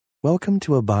Welcome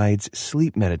to Abide's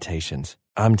Sleep Meditations.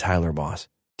 I'm Tyler Boss.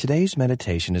 Today's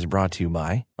meditation is brought to you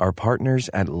by our partners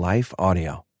at Life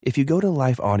Audio. If you go to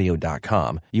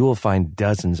lifeaudio.com, you will find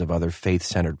dozens of other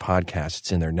faith-centered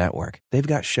podcasts in their network. They've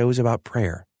got shows about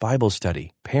prayer, Bible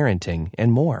study, parenting,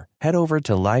 and more. Head over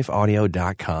to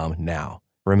lifeaudio.com now.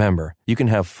 Remember, you can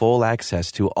have full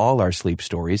access to all our sleep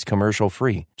stories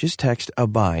commercial-free. Just text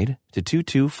ABIDE to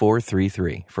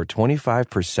 22433 for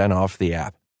 25% off the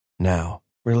app. Now,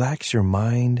 relax your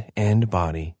mind and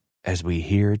body as we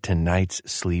hear tonight's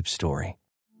sleep story.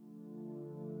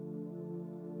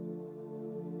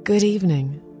 Good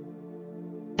evening,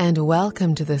 and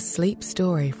welcome to the sleep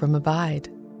story from Abide.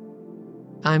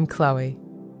 I'm Chloe,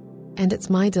 and it's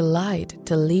my delight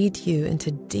to lead you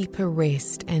into deeper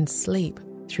rest and sleep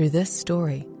through this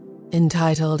story,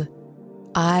 entitled,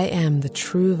 I Am the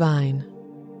True Vine.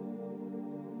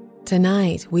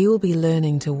 Tonight, we will be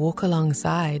learning to walk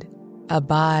alongside,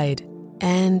 abide,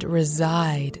 and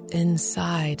reside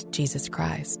inside Jesus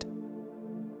Christ.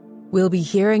 We'll be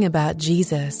hearing about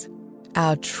Jesus,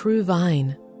 our true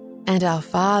vine, and our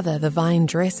Father, the vine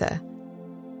dresser,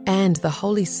 and the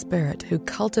Holy Spirit who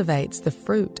cultivates the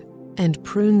fruit and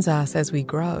prunes us as we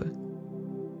grow.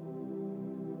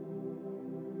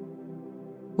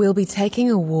 We'll be taking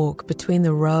a walk between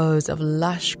the rows of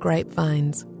lush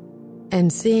grapevines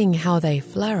and seeing how they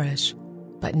flourish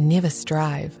but never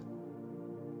strive.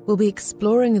 We'll be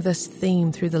exploring this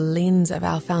theme through the lens of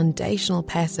our foundational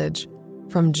passage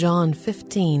from John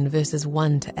 15 verses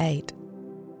 1 to 8.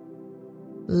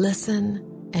 Listen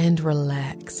and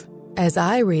relax as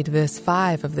I read verse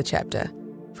 5 of the chapter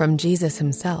from Jesus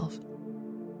himself.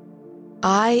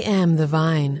 I am the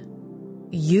vine,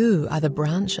 you are the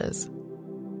branches.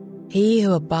 He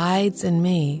who abides in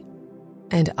me,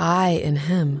 and I in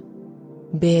him,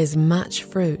 bears much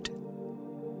fruit,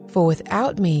 for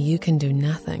without me you can do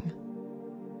nothing.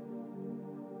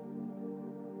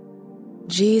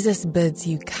 Jesus bids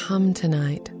you come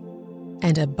tonight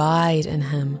and abide in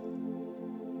him.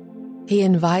 He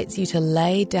invites you to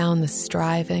lay down the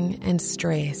striving and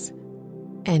stress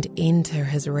and enter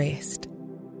his rest.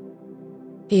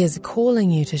 He is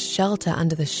calling you to shelter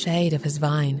under the shade of his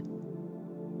vine,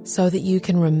 so that you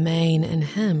can remain in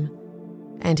him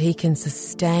and he can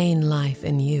sustain life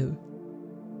in you.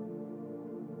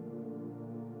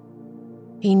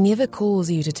 He never calls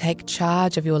you to take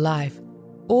charge of your life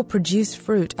or produce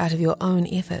fruit out of your own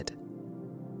effort.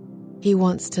 He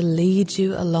wants to lead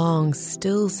you along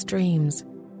still streams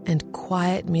and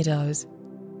quiet meadows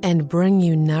and bring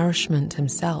you nourishment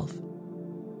himself.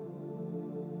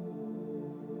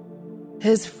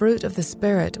 His fruit of the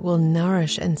Spirit will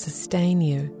nourish and sustain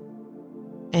you,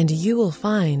 and you will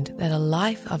find that a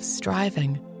life of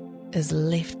striving is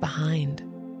left behind.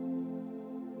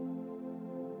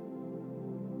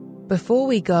 Before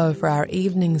we go for our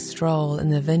evening stroll in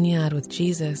the vineyard with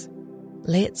Jesus,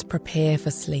 let's prepare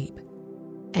for sleep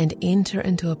and enter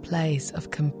into a place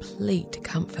of complete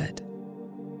comfort.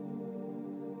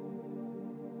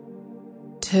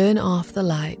 Turn off the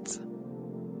lights.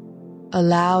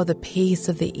 Allow the peace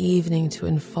of the evening to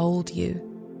enfold you.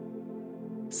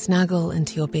 Snuggle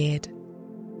into your bed.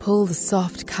 Pull the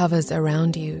soft covers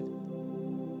around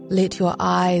you. Let your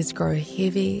eyes grow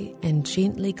heavy and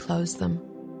gently close them.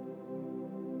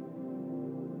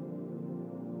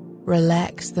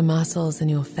 Relax the muscles in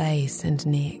your face and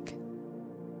neck.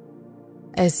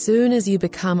 As soon as you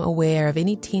become aware of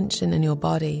any tension in your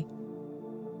body,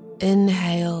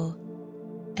 inhale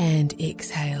and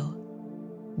exhale,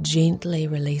 gently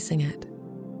releasing it.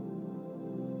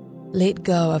 Let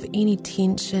go of any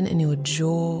tension in your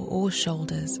jaw or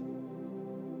shoulders.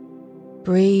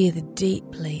 Breathe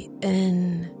deeply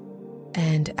in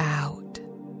and out.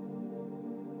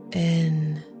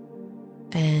 In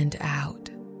and out.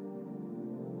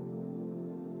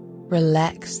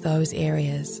 Relax those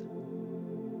areas.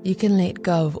 You can let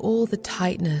go of all the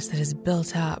tightness that has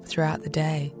built up throughout the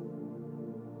day.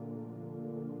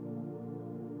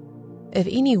 If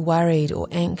any worried or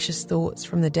anxious thoughts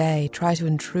from the day try to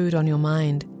intrude on your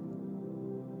mind,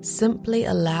 simply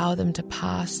allow them to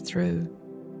pass through.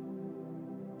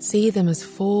 See them as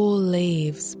fall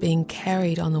leaves being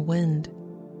carried on the wind.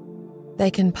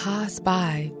 They can pass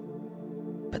by,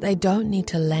 but they don't need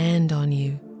to land on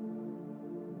you.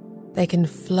 They can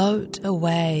float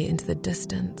away into the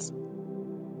distance.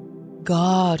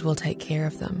 God will take care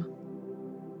of them.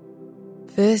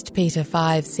 1 Peter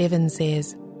 5:7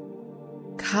 says,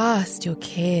 Cast your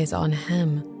cares on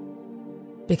him,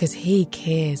 because he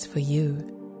cares for you.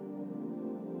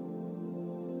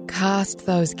 Cast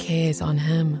those cares on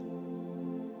him.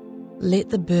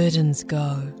 Let the burdens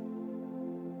go.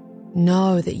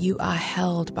 Know that you are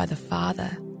held by the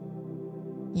Father.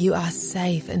 You are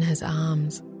safe in His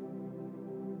arms.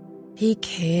 He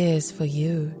cares for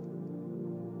you.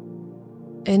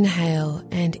 Inhale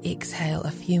and exhale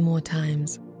a few more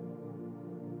times.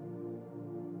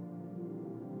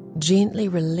 Gently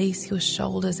release your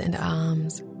shoulders and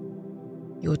arms,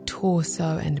 your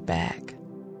torso and back,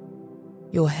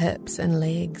 your hips and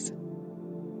legs,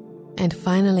 and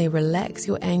finally relax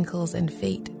your ankles and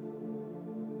feet.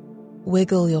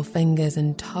 Wiggle your fingers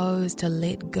and toes to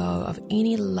let go of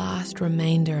any last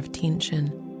remainder of tension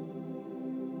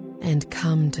and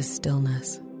come to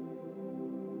stillness.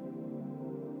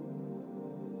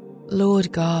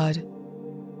 Lord God,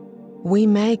 we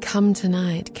may come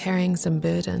tonight carrying some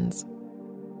burdens,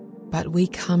 but we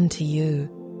come to you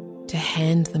to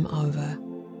hand them over.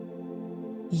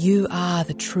 You are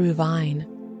the true vine,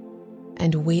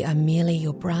 and we are merely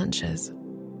your branches.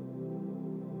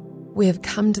 We have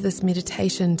come to this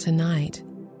meditation tonight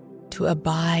to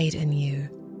abide in you,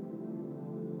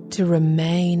 to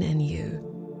remain in you.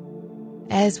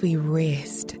 As we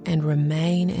rest and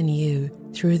remain in you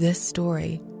through this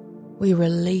story, we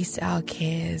release our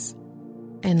cares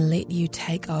and let you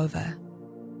take over.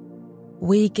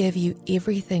 We give you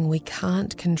everything we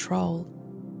can't control,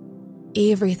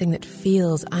 everything that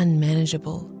feels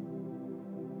unmanageable.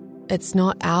 It's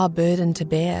not our burden to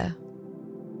bear.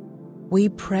 We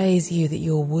praise you that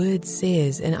your word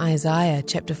says in Isaiah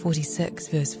chapter 46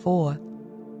 verse 4,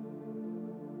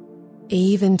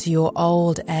 "Even to your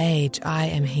old age I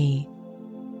am He,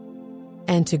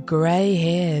 and to grey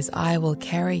hairs I will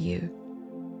carry you.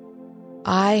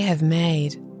 I have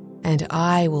made, and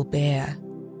I will bear.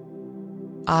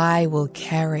 I will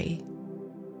carry,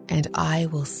 and I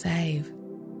will save."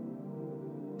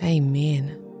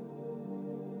 Amen.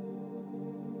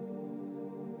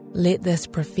 Let this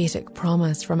prophetic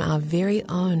promise from our very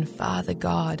own Father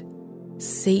God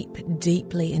seep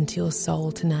deeply into your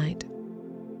soul tonight.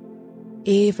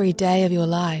 Every day of your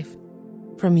life,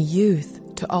 from youth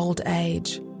to old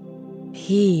age,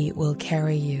 He will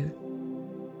carry you.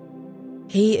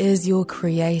 He is your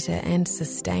creator and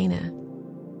sustainer.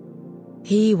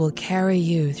 He will carry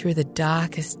you through the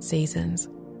darkest seasons,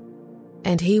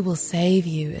 and He will save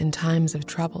you in times of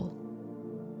trouble.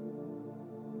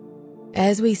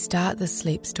 As we start the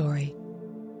sleep story,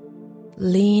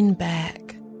 lean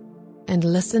back and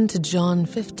listen to John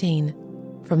 15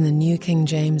 from the New King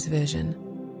James Version.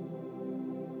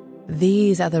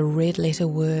 These are the red-letter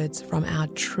words from our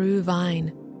true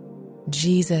vine,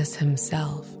 Jesus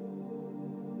Himself.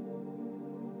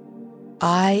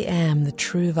 I am the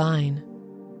true vine,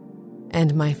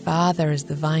 and my Father is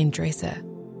the vine dresser.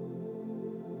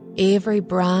 Every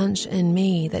branch in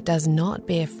me that does not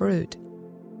bear fruit,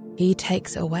 He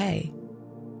takes away,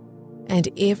 and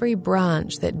every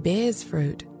branch that bears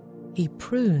fruit, He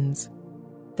prunes,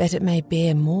 that it may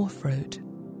bear more fruit.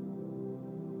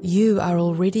 You are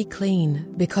already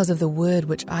clean because of the word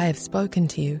which I have spoken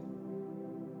to you.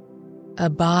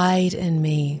 Abide in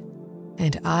me,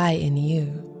 and I in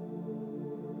you.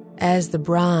 As the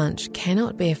branch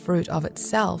cannot bear fruit of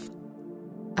itself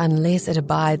unless it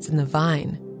abides in the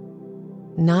vine,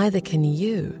 neither can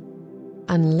you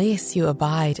unless you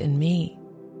abide in me.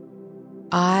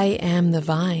 I am the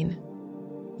vine,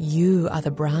 you are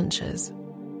the branches.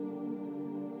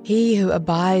 He who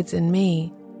abides in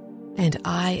me, and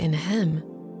I in him,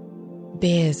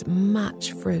 bears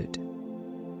much fruit,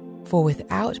 for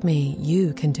without me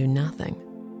you can do nothing.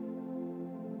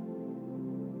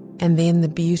 And then the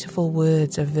beautiful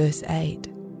words of verse 8.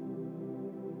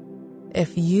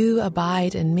 If you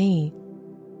abide in me,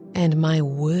 and my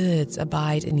words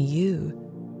abide in you,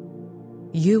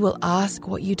 you will ask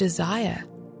what you desire,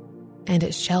 and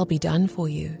it shall be done for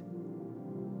you.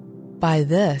 By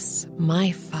this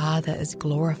my Father is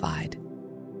glorified,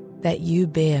 that you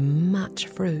bear much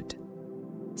fruit,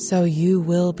 so you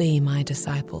will be my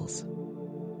disciples.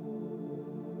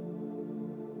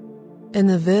 In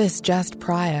the verse just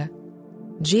prior,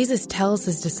 Jesus tells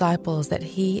His disciples that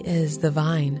He is the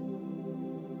vine.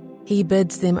 He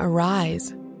bids them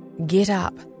arise, get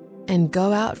up, and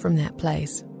go out from that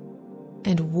place,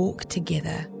 and walk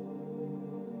together.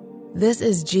 This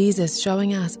is Jesus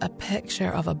showing us a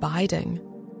picture of abiding.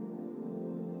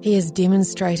 He is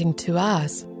demonstrating to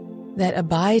us that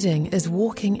abiding is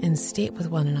walking in step with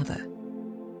one another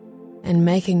and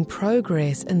making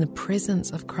progress in the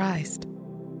presence of Christ.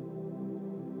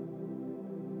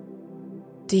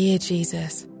 Dear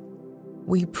Jesus,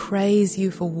 we praise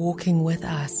you for walking with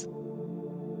us,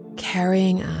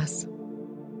 carrying us,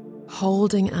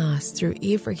 holding us through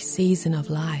every season of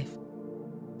life,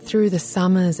 through the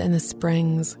summers and the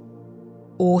springs,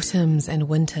 autumns and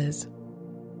winters,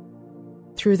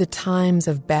 through the times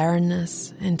of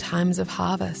barrenness and times of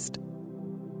harvest.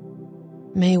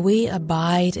 May we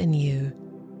abide in you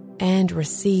and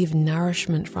receive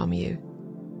nourishment from you.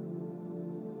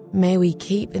 May we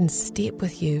keep in step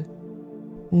with you,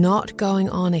 not going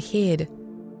on ahead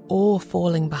or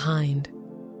falling behind.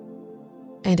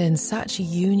 And in such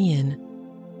union,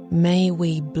 may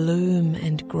we bloom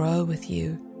and grow with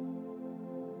you.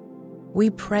 We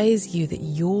praise you that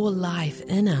your life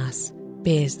in us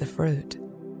bears the fruit.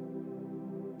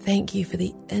 Thank you for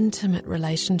the intimate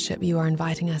relationship you are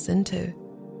inviting us into.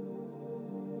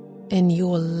 In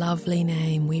your lovely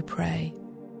name we pray.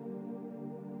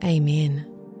 Amen.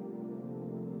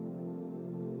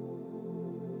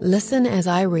 Listen as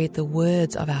I read the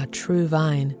words of our true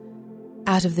vine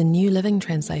out of the New Living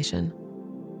Translation.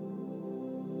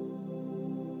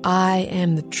 I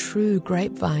am the true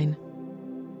grapevine,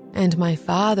 and my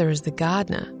Father is the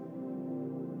gardener.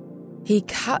 He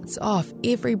cuts off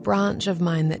every branch of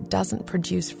mine that doesn't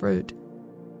produce fruit,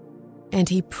 and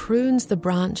he prunes the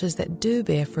branches that do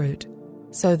bear fruit,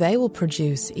 so they will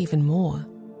produce even more.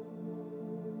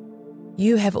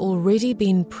 You have already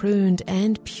been pruned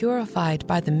and purified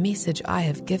by the message I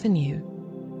have given you.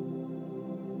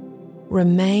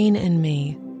 Remain in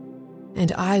me,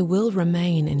 and I will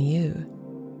remain in you.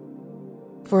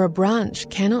 For a branch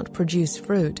cannot produce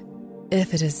fruit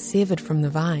if it is severed from the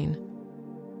vine,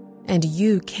 and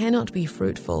you cannot be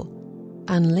fruitful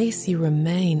unless you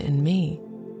remain in me.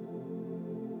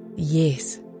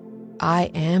 Yes,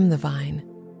 I am the vine.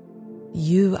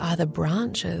 You are the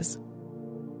branches.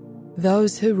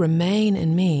 Those who remain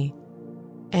in me,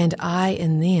 and I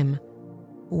in them,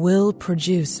 will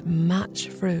produce much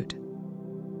fruit.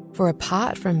 For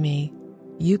apart from me,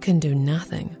 you can do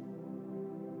nothing.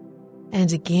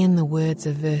 And again the words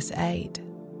of verse 8.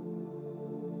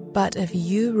 But if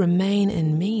you remain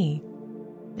in me,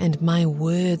 and my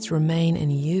words remain in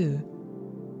you,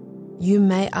 you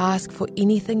may ask for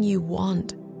anything you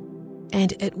want,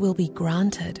 and it will be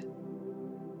granted.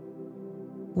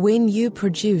 When you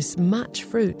produce much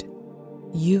fruit,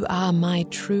 you are my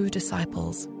true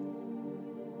disciples.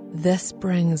 This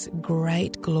brings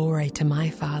great glory to my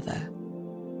Father.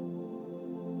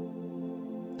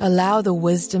 Allow the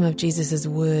wisdom of Jesus'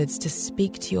 words to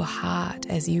speak to your heart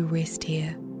as you rest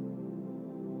here.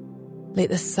 Let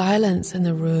the silence in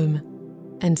the room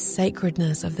and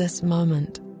sacredness of this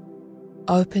moment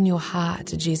open your heart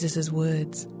to Jesus'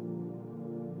 words.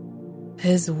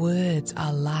 His words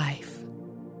are life.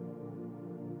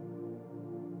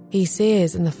 He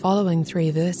says in the following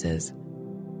 3 verses,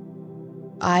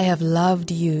 I have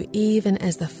loved you even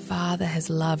as the Father has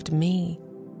loved me.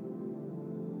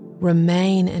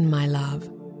 Remain in my love.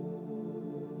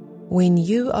 When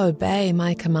you obey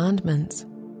my commandments,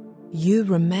 you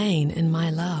remain in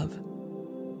my love,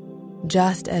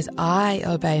 just as I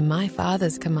obey my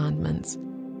Father's commandments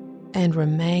and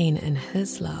remain in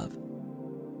his love.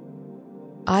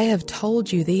 I have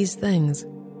told you these things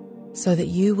so that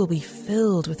you will be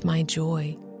filled with my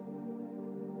joy.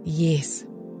 Yes,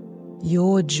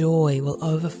 your joy will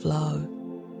overflow.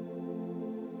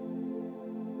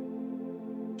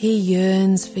 He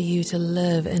yearns for you to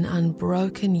live in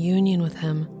unbroken union with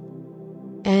him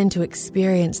and to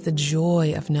experience the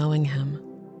joy of knowing him.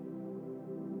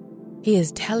 He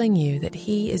is telling you that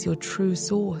he is your true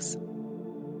source,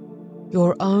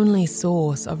 your only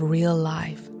source of real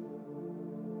life.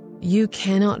 You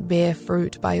cannot bear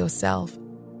fruit by yourself.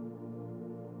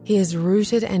 He is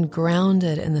rooted and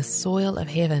grounded in the soil of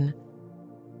heaven,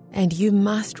 and you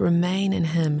must remain in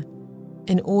him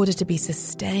in order to be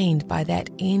sustained by that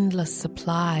endless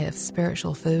supply of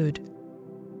spiritual food.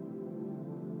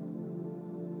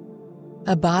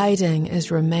 Abiding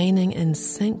is remaining in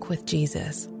sync with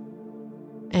Jesus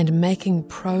and making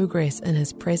progress in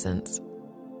his presence.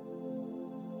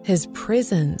 His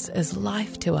presence is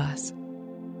life to us.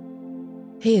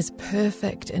 He is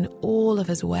perfect in all of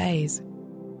his ways.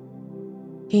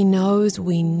 He knows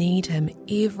we need him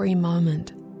every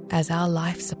moment as our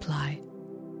life supply.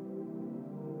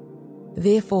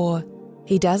 Therefore,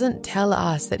 he doesn't tell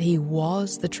us that he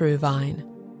was the true vine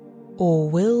or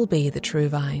will be the true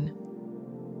vine.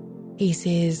 He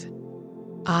says,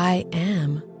 I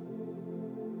am.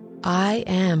 I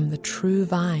am the true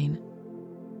vine.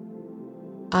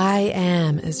 I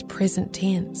am is present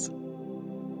tense.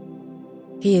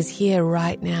 He is here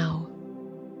right now.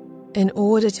 In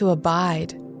order to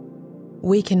abide,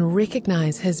 we can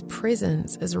recognize his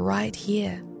presence as right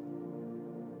here.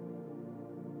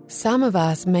 Some of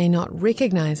us may not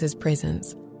recognize his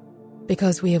presence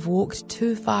because we have walked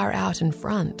too far out in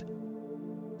front,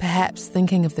 perhaps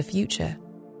thinking of the future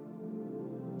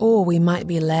Or we might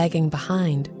be lagging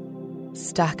behind,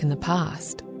 stuck in the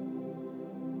past.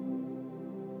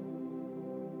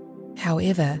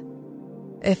 However,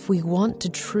 if we want to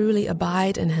truly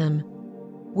abide in Him,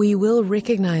 we will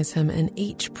recognize Him in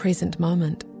each present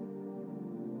moment.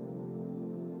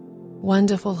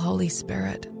 Wonderful Holy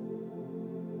Spirit,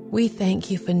 we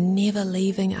thank You for never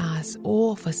leaving us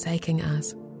or forsaking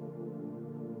us.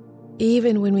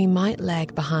 Even when we might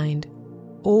lag behind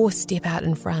or step out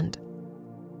in front,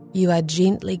 You are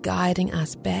gently guiding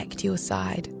us back to Your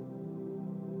side.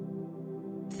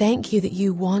 Thank You that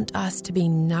You want us to be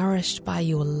nourished by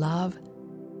Your love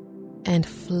and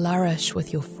flourish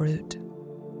with Your fruit,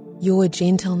 Your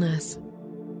gentleness,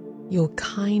 Your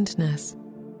kindness,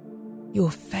 Your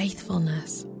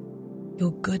faithfulness,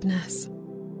 Your goodness,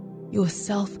 Your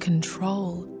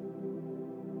self-control,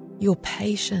 Your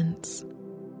patience,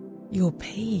 Your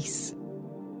peace,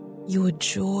 Your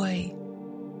joy,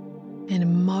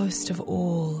 and most of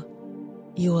all,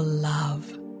 Your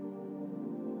love.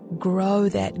 Grow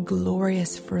that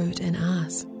glorious fruit in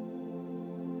us.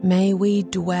 May we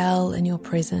dwell in Your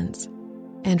presence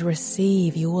and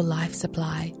receive Your life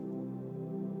supply.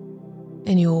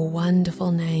 In Your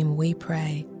wonderful name we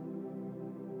pray.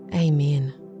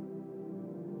 Amen.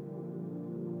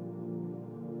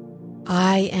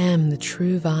 I am the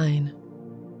true vine.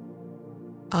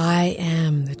 I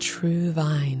am the true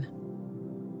vine.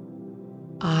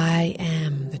 I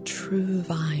am the true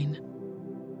vine.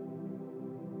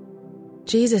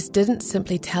 Jesus didn't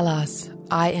simply tell us,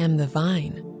 I am the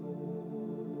vine.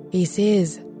 He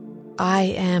says,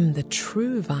 I am the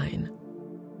true vine,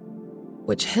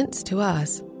 which hints to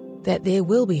us that there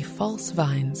will be false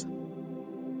vines.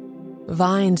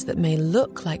 Vines that may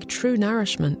look like true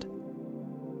nourishment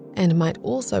and might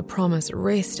also promise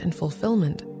rest and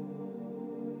fulfillment,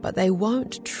 but they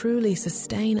won't truly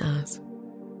sustain us.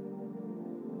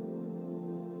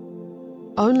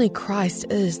 Only Christ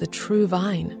is the true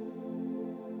vine,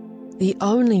 the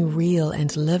only real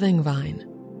and living vine.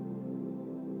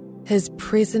 His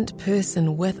present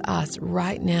person with us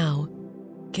right now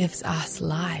gives us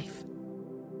life.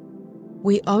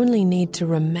 We only need to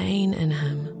remain in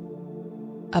Him,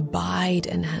 abide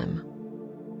in Him.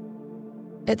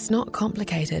 It's not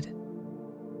complicated.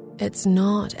 It's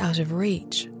not out of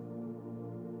reach.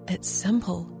 It's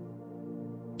simple.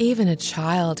 Even a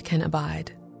child can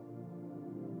abide.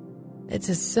 It's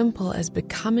as simple as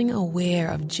becoming aware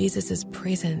of Jesus'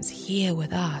 presence here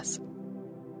with us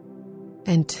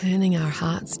and turning our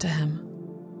hearts to Him.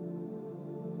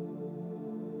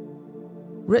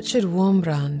 Richard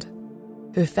Wurmbrand,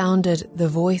 who founded The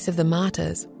Voice of the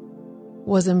Martyrs,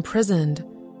 was imprisoned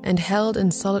and held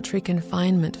in solitary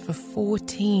confinement for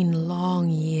 14 long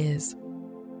years.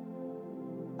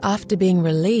 After being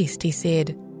released, he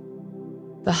said,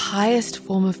 "The highest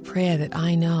form of prayer that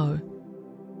I know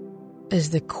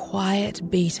is the quiet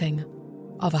beating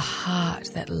of a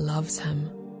heart that loves Him."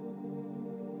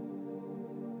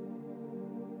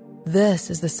 This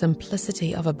is the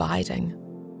simplicity of abiding.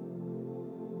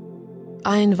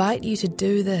 I invite you to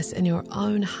do this in your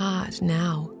own heart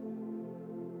now,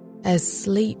 as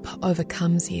sleep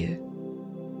overcomes you.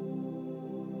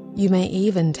 You may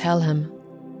even tell Him,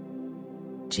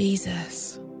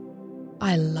 "Jesus,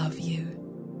 I love You.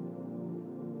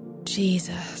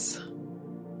 Jesus,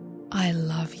 I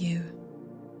love You.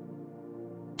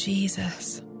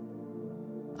 Jesus,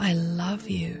 I love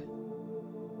You."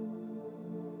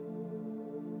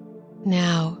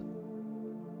 Now,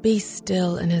 be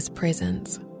still in His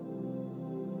presence.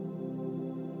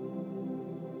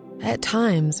 At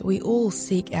times, we all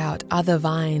seek out other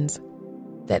vines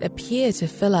that appear to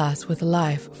fill us with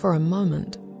life for a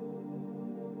moment,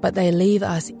 but they leave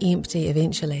us empty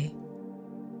eventually.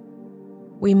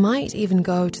 We might even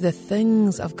go to the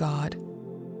things of God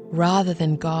rather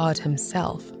than God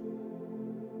Himself.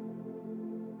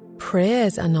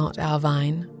 Prayers are not our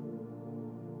vine.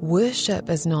 Worship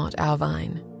is not our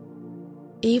vine.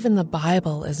 Even the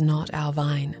Bible is not our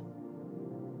vine.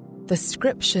 The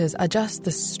Scriptures are just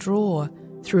the straw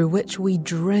through which we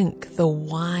drink the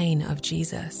wine of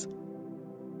Jesus.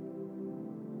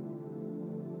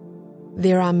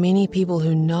 There are many people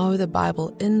who know the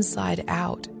Bible inside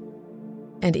out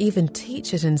and even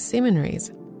teach it in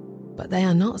seminaries, but they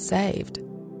are not saved.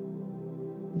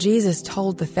 Jesus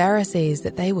told the Pharisees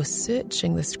that they were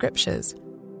searching the Scriptures,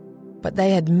 but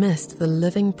they had missed the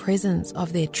living presence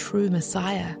of their true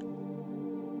Messiah.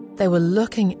 They were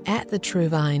looking at the true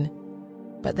vine,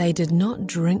 but they did not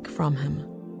drink from Him.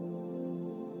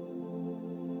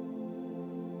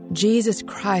 Jesus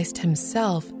Christ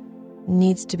Himself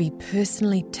needs to be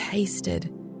personally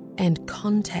tasted and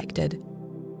contacted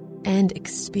and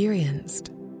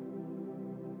experienced.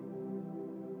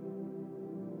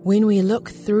 When we look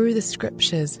through the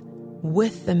scriptures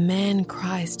with the man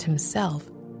Christ himself,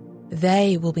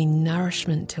 they will be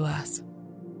nourishment to us.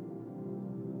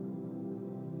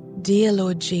 Dear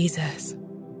Lord Jesus,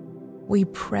 we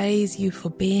praise you for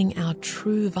being our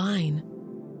true vine.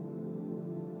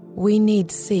 We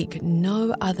need seek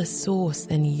no other source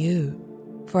than you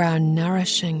for our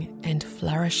nourishing and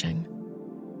flourishing.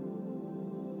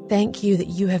 Thank you that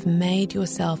you have made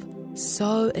yourself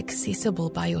so accessible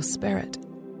by your Spirit.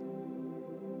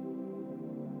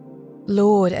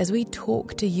 Lord, as we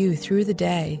talk to you through the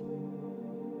day,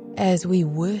 as we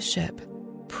worship,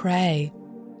 pray,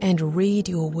 and read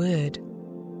your word,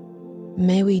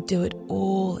 may we do it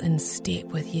all in step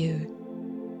with you.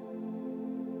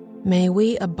 May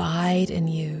we abide in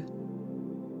you.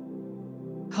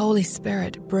 Holy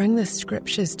Spirit, bring the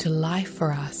scriptures to life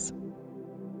for us.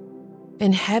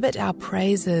 Inhabit our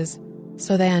praises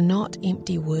so they are not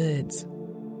empty words.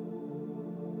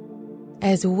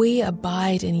 As we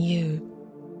abide in you,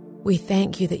 we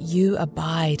thank you that you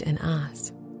abide in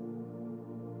us.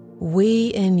 We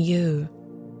in you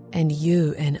and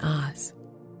you in us.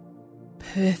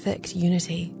 Perfect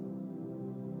unity.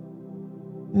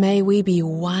 May we be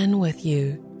one with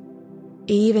you,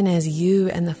 even as you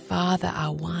and the Father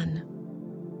are one.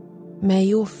 May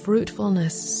your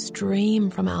fruitfulness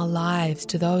stream from our lives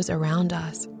to those around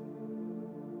us.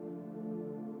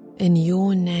 In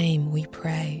your name we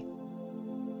pray.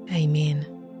 Amen.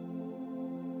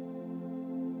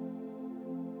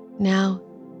 Now,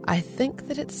 I think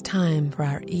that it's time for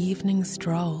our evening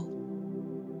stroll.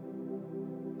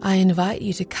 I invite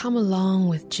you to come along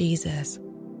with Jesus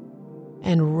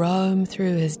and roam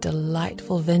through his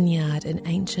delightful vineyard in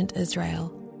ancient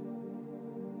Israel.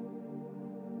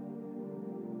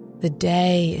 The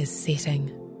day is setting.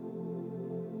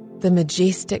 The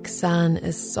majestic sun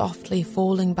is softly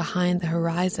falling behind the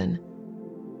horizon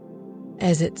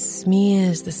as it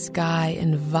smears the sky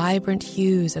in vibrant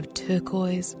hues of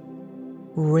turquoise,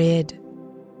 red,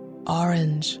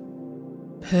 orange,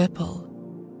 purple,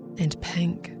 and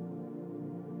pink.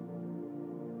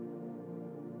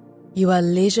 You are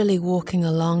leisurely walking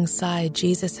alongside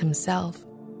Jesus himself.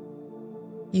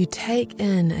 You take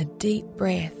in a deep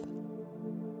breath.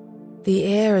 The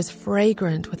air is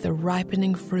fragrant with the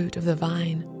ripening fruit of the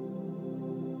vine.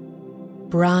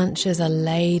 Branches are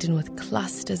laden with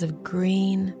clusters of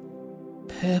green,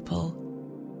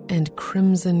 purple, and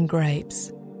crimson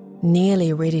grapes,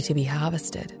 nearly ready to be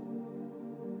harvested.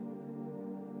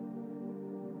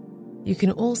 You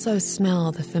can also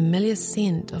smell the familiar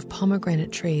scent of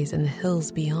pomegranate trees in the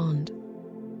hills beyond.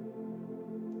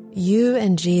 You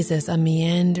and Jesus are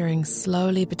meandering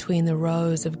slowly between the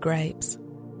rows of grapes.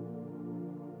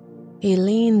 He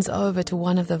leans over to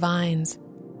one of the vines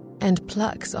and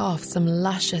plucks off some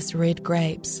luscious red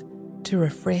grapes to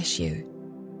refresh you.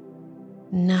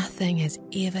 Nothing has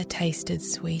ever tasted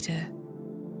sweeter.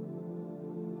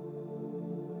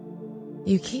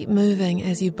 You keep moving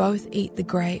as you both eat the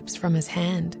grapes from his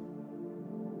hand.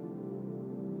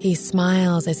 He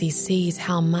smiles as he sees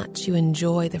how much you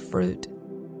enjoy the fruit.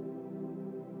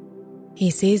 He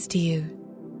says to you,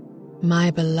 "My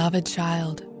beloved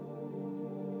child,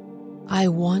 I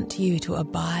want you to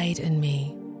abide in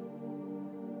me,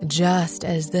 just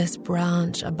as this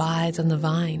branch abides on the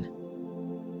vine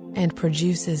and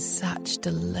produces such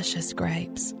delicious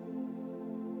grapes.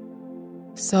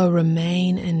 So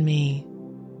remain in me,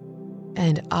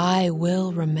 and I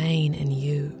will remain in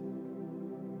you.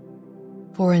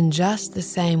 For in just the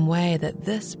same way that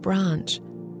this branch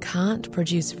can't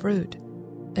produce fruit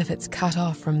if it's cut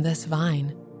off from this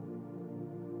vine,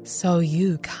 so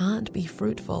you can't be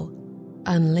fruitful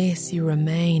unless you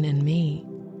remain in me.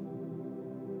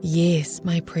 Yes,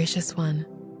 my precious one,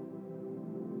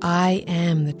 I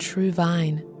am the true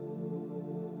vine.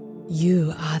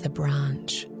 You are the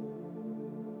branch.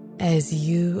 As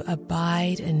you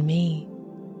abide in me,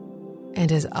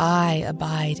 and as I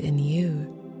abide in you,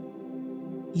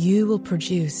 you will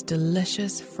produce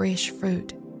delicious fresh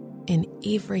fruit in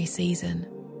every season.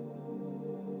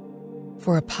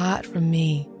 For apart from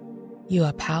me, you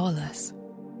are powerless."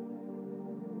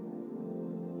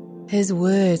 His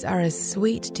words are as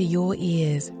sweet to your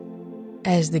ears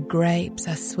as the grapes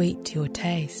are sweet to your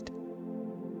taste.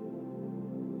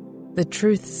 The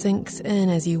truth sinks in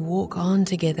as you walk on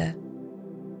together,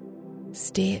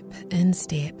 step in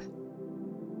step.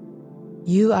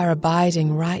 You are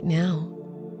abiding right now.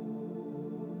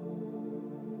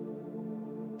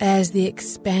 As the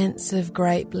expansive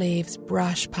grape leaves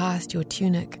brush past your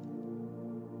tunic,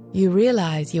 you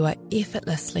realize you are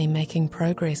effortlessly making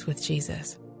progress with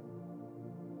Jesus.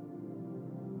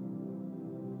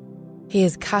 He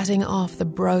is cutting off the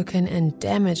broken and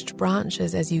damaged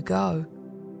branches as you go,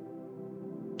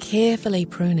 carefully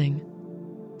pruning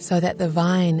so that the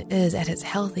vine is at its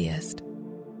healthiest.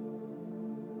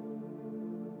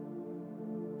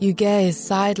 You gaze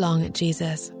sidelong at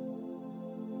Jesus.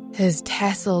 His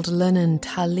tasseled linen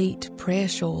talit prayer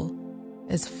shawl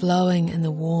is flowing in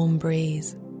the warm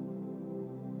breeze.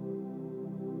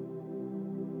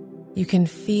 You can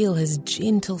feel his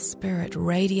gentle spirit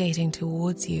radiating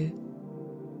towards you.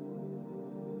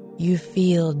 You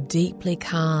feel deeply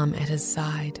calm at his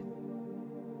side.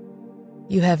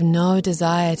 You have no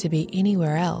desire to be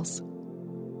anywhere else,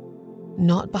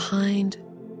 not behind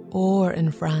or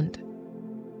in front.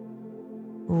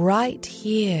 Right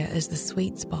here is the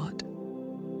sweet spot.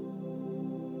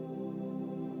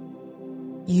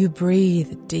 You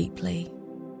breathe deeply.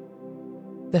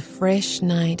 The fresh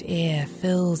night air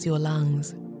fills your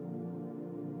lungs.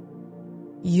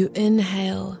 You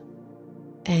inhale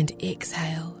and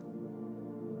exhale.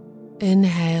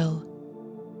 Inhale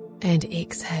and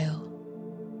exhale.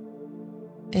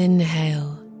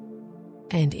 Inhale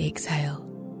and exhale.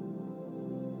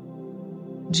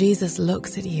 Jesus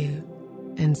looks at you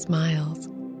and smiles.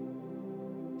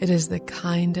 It is the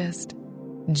kindest,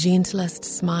 gentlest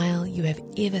smile you have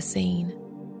ever seen.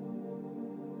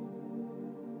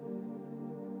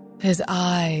 His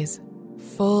eyes,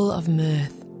 full of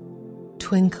mirth,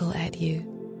 twinkle at you.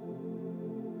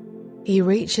 He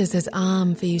reaches his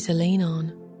arm for you to lean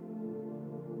on.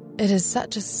 It is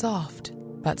such a soft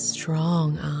but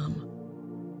strong arm.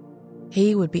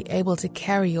 He would be able to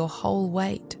carry your whole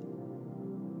weight.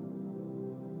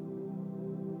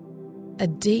 A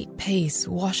deep peace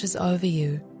washes over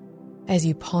you as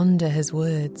you ponder his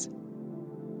words.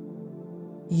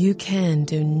 You can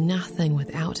do nothing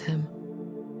without him.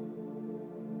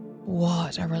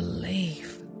 What a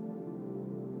relief.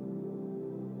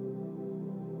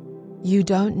 You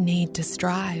don't need to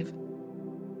strive.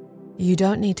 You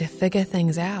don't need to figure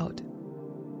things out.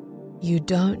 You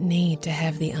don't need to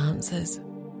have the answers.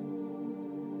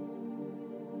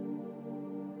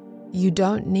 You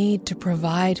don't need to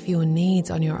provide for your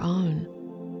needs on your own.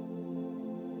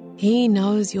 He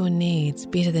knows your needs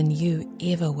better than you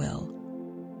ever will.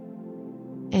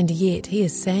 And yet he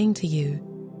is saying to you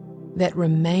that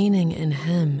remaining in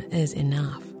him is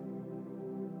enough.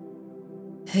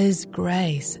 His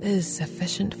grace is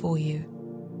sufficient for you.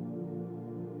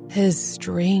 His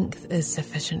strength is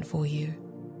sufficient for you.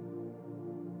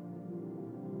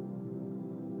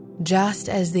 Just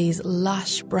as these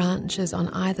lush branches on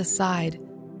either side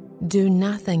do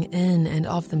nothing in and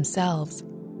of themselves,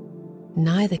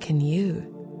 neither can you.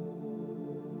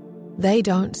 They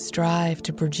don't strive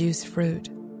to produce fruit.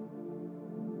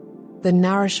 The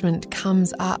nourishment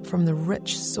comes up from the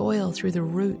rich soil through the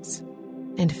roots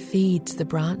and feeds the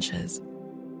branches.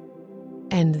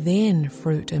 And then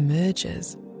fruit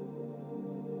emerges.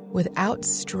 Without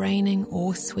straining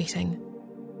or sweating,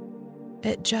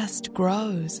 it just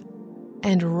grows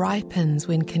and ripens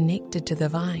when connected to the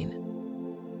vine.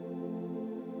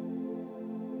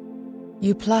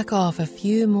 You pluck off a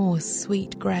few more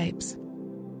sweet grapes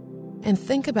and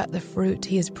think about the fruit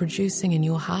he is producing in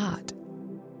your heart.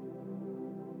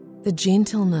 The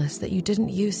gentleness that you didn't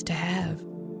used to have.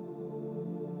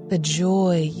 The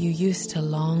joy you used to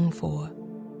long for.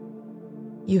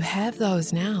 You have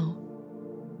those now.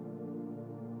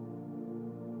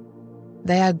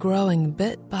 They are growing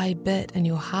bit by bit in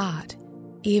your heart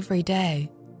every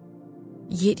day,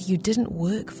 yet you didn't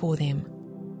work for them.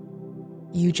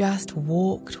 You just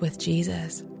walked with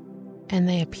Jesus, and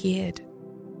they appeared.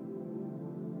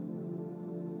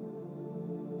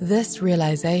 This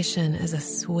realization is a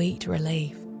sweet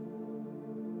relief.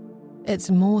 It's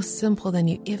more simple than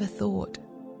you ever thought.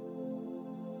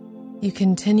 You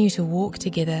continue to walk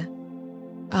together,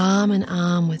 arm in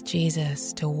arm with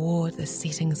Jesus toward the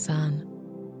setting sun.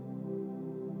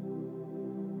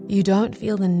 You don't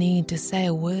feel the need to say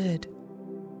a word.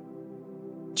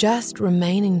 Just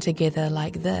remaining together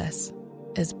like this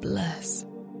is bliss.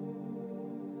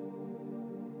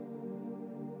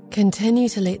 Continue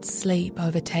to let sleep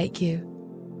overtake you.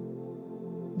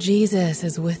 Jesus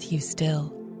is with you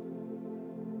still.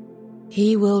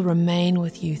 He will remain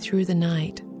with you through the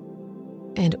night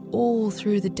and all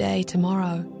through the day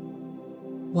tomorrow,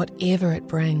 whatever it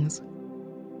brings.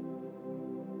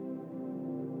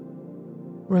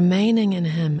 Remaining in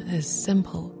him is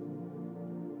simple,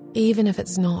 even if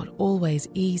it's not always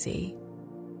easy.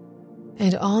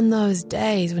 And on those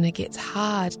days when it gets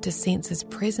hard to sense his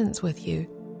presence with you,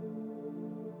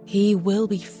 he will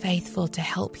be faithful to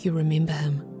help you remember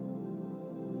him.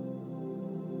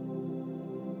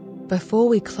 Before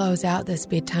we close out this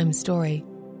bedtime story,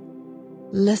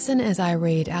 listen as I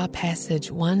read our passage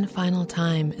one final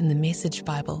time in the Message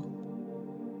Bible.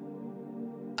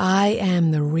 I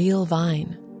am the real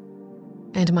vine,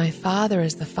 and my Father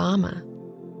is the farmer.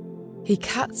 He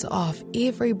cuts off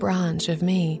every branch of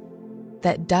me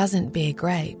that doesn't bear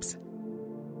grapes,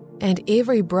 and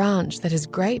every branch that is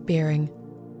grape-bearing,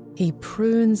 He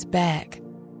prunes back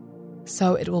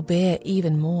so it will bear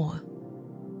even more.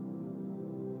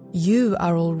 You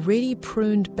are already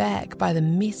pruned back by the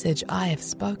message I have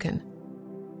spoken.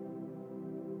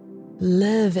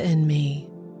 Live in me.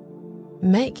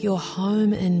 Make your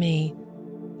home in me,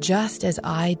 just as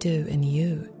I do in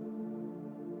you.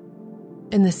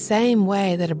 In the same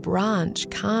way that a branch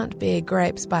can't bear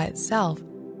grapes by itself,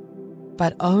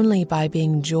 but only by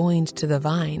being joined to the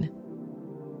vine,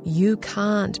 you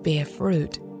can't bear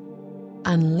fruit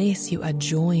unless you are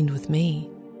joined with me.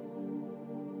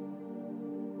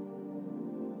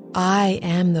 I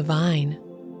am the vine.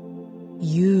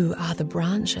 You are the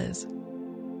branches.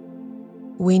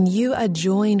 When you are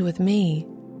joined with me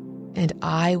and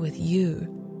I with you,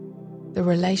 the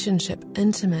relationship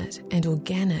intimate and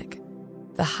organic,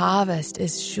 the harvest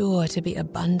is sure to be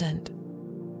abundant.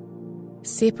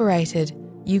 Separated,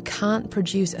 you can't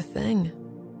produce a thing.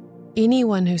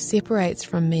 Anyone who separates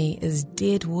from me is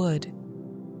dead wood,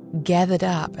 gathered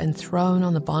up and thrown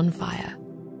on the bonfire.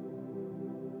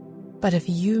 But if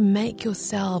you make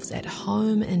yourselves at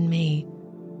home in me,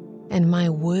 and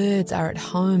my words are at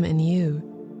home in you,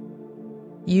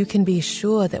 you can be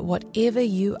sure that whatever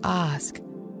you ask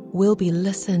will be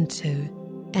listened to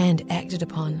and acted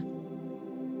upon.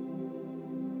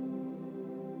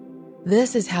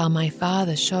 This is how my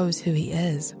Father shows who He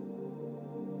is.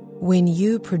 When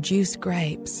you produce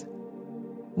grapes,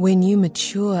 when you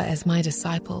mature as my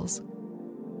disciples,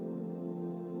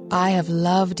 I have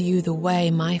loved you the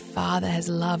way my Father has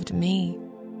loved me.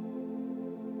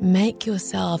 Make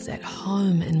yourselves at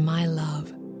home in my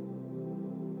love.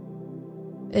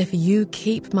 If you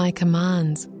keep my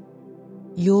commands,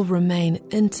 you'll remain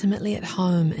intimately at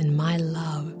home in my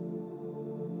love.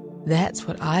 That's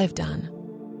what I've done.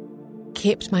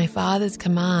 Kept my Father's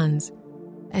commands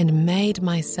and made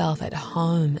myself at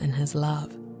home in His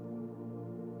love.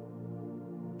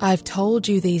 I've told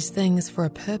you these things for a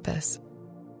purpose,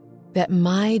 that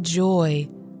my joy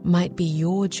might be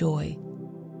your joy,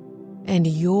 and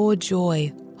your joy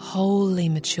wholly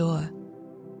mature.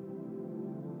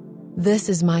 This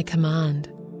is my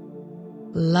command: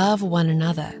 love one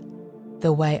another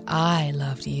the way I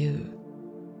loved you.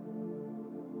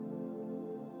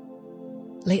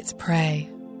 Let's pray.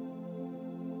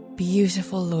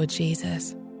 Beautiful Lord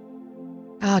Jesus,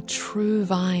 our true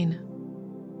vine,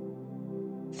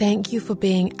 thank you for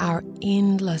being our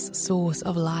endless source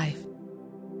of life,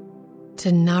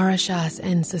 to nourish us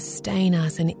and sustain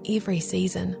us in every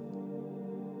season.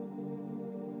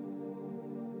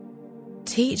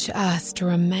 Teach us to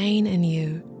remain in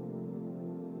you.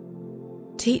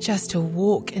 Teach us to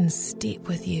walk in step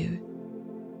with you.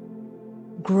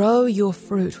 Grow your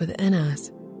fruit within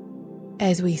us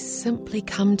as we simply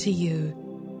come to you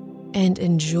and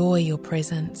enjoy your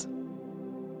presence.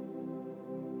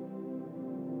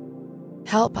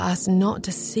 Help us not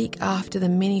to seek after the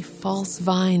many false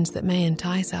vines that may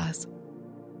entice us.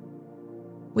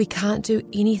 We can't do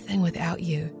anything without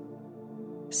you,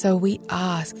 so we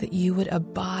ask that you would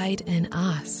abide in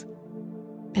us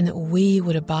and that we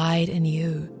would abide in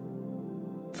you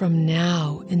from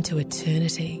now into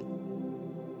eternity.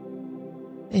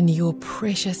 In your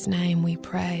precious name we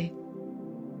pray.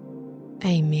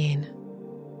 Amen.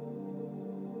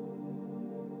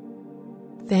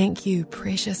 Thank you,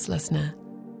 precious listener,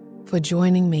 for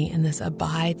joining me in this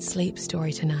Abide Sleep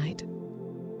story tonight.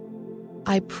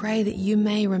 I pray that you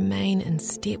may remain in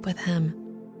step with Him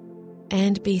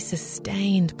and be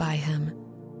sustained by Him.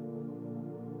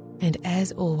 And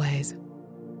as always,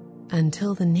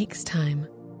 until the next time,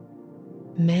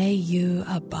 may you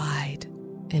abide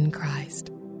in Christ.